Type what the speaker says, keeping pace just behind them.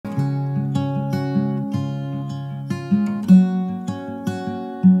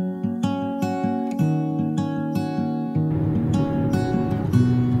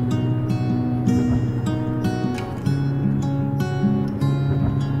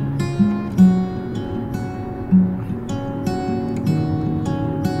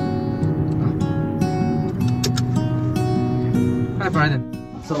try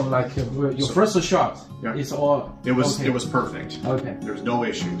them. So like your first shot, yeah. it's all. It was okay. It was perfect. Okay. There's no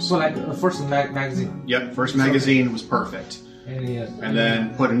issues. So like first magazine. Yep. First magazine was perfect. And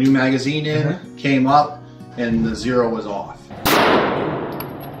then put a new magazine in, came up, and the 0 was off.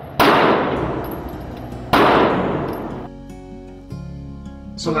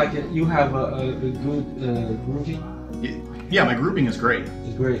 So like you have a good grouping? Yeah, my grouping is great.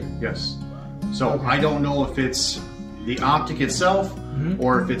 It's great. Yes. So I don't know if it's the optic itself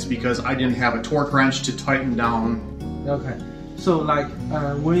or if it's because I didn't have a torque wrench to tighten down. Okay. So like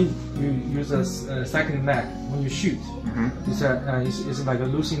when you use a second mag, when you shoot, it's like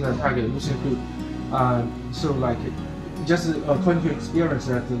losing the target, losing group. So like just according to your experience,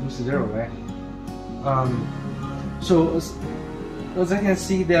 that lose 0, right? So as I can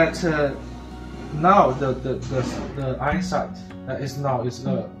see that now the eyesight is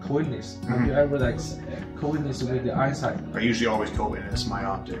co-witness. Have you ever like co-witness with the eyesight? I usually always co-witness my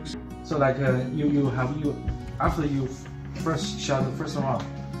optics. So like you after you first shot the first one,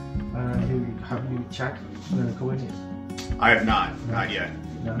 you checked the co-witness? I have not yet.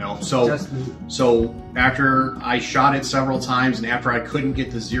 No. So after I shot it several times and after I couldn't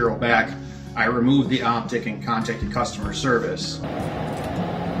get the 0 back, I removed the optic and contacted customer service.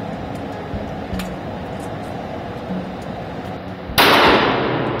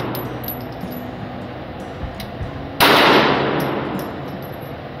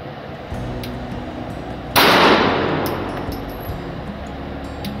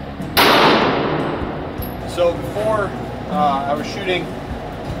 So before I was shooting,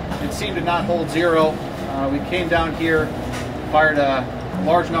 it seemed to not hold 0. We came down here, fired a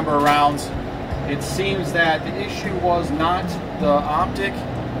large number of rounds. It seems that the issue was not the optic.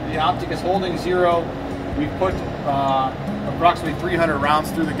 The optic is holding 0. We've put approximately 300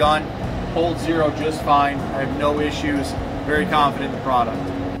 rounds through the gun. Holds 0 just fine. I have no issues. Very confident in the product.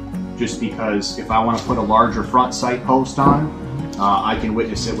 Just because if I want to put a larger front sight post on, I can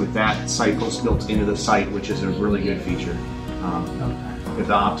witness it with that sight post built into the sight, which is a really good feature. If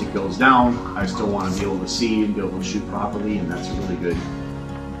the optic goes down, I still want to be able to see and be able to shoot properly, and that's really good.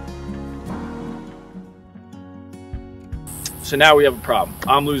 So now we have a problem.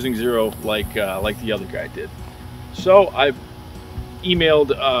 I'm losing 0 like the other guy did. So I've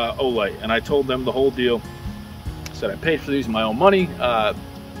emailed Olight and I told them the whole deal. I said I paid for these with my own money.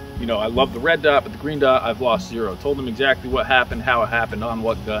 You know, I love the red dot, but the green dot I've lost 0. Told them exactly what happened, how it happened, on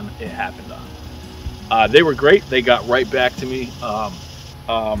what gun it happened on. They were great. They got right back to me.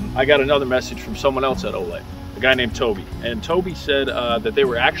 I got another message from someone else at Olight, a guy named Toby. And Toby said that they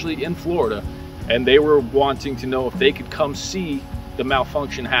were actually in Florida and they were wanting to know if they could come see the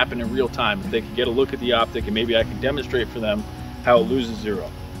malfunction happen in real time, if they could get a look at the optic and maybe I could demonstrate for them how it loses 0.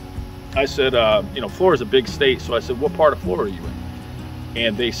 I said, you know, Florida's a big state, so I said, what part of Florida are you in?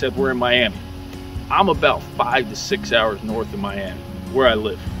 And they said, we're in Miami. I'm about 5 to 6 hours north of Miami, where I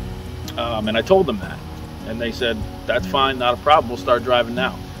live. And I told them that. And they said, that's fine, not a problem, we'll start driving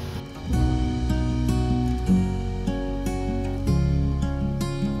now.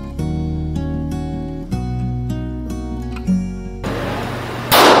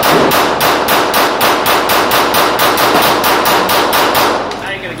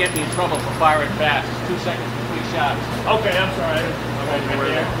 Now you're gonna get me in trouble for firing fast. It's 2 seconds between shots. Okay, I'm sorry.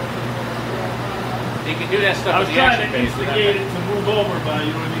 You can do that stuff. I was trying to instigate it to move over, but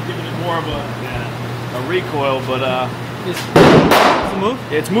you know what I mean, giving it more of a recoil, but it's moved?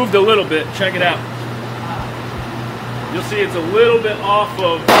 It's moved a little bit. Check it out. You'll see it's a little bit off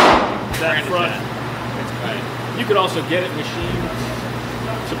of that front. You could also get it machined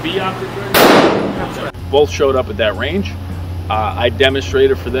to be optic. Both showed up at that range. I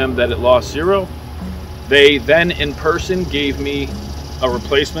demonstrated for them that it lost 0. They then in person gave me a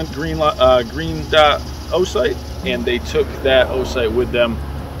replacement green dot Osight, and they took that Osight with them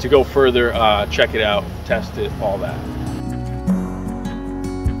to go further, check it out, test it, all that.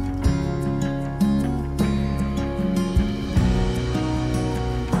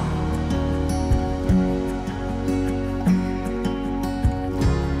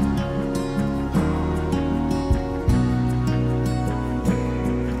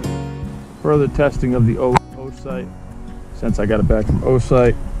 Further testing of the Osight. Since I got it back from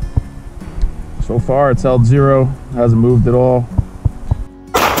Osight. So far it's held 0, hasn't moved at all.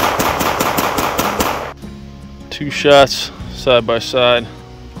 2 shots side by side.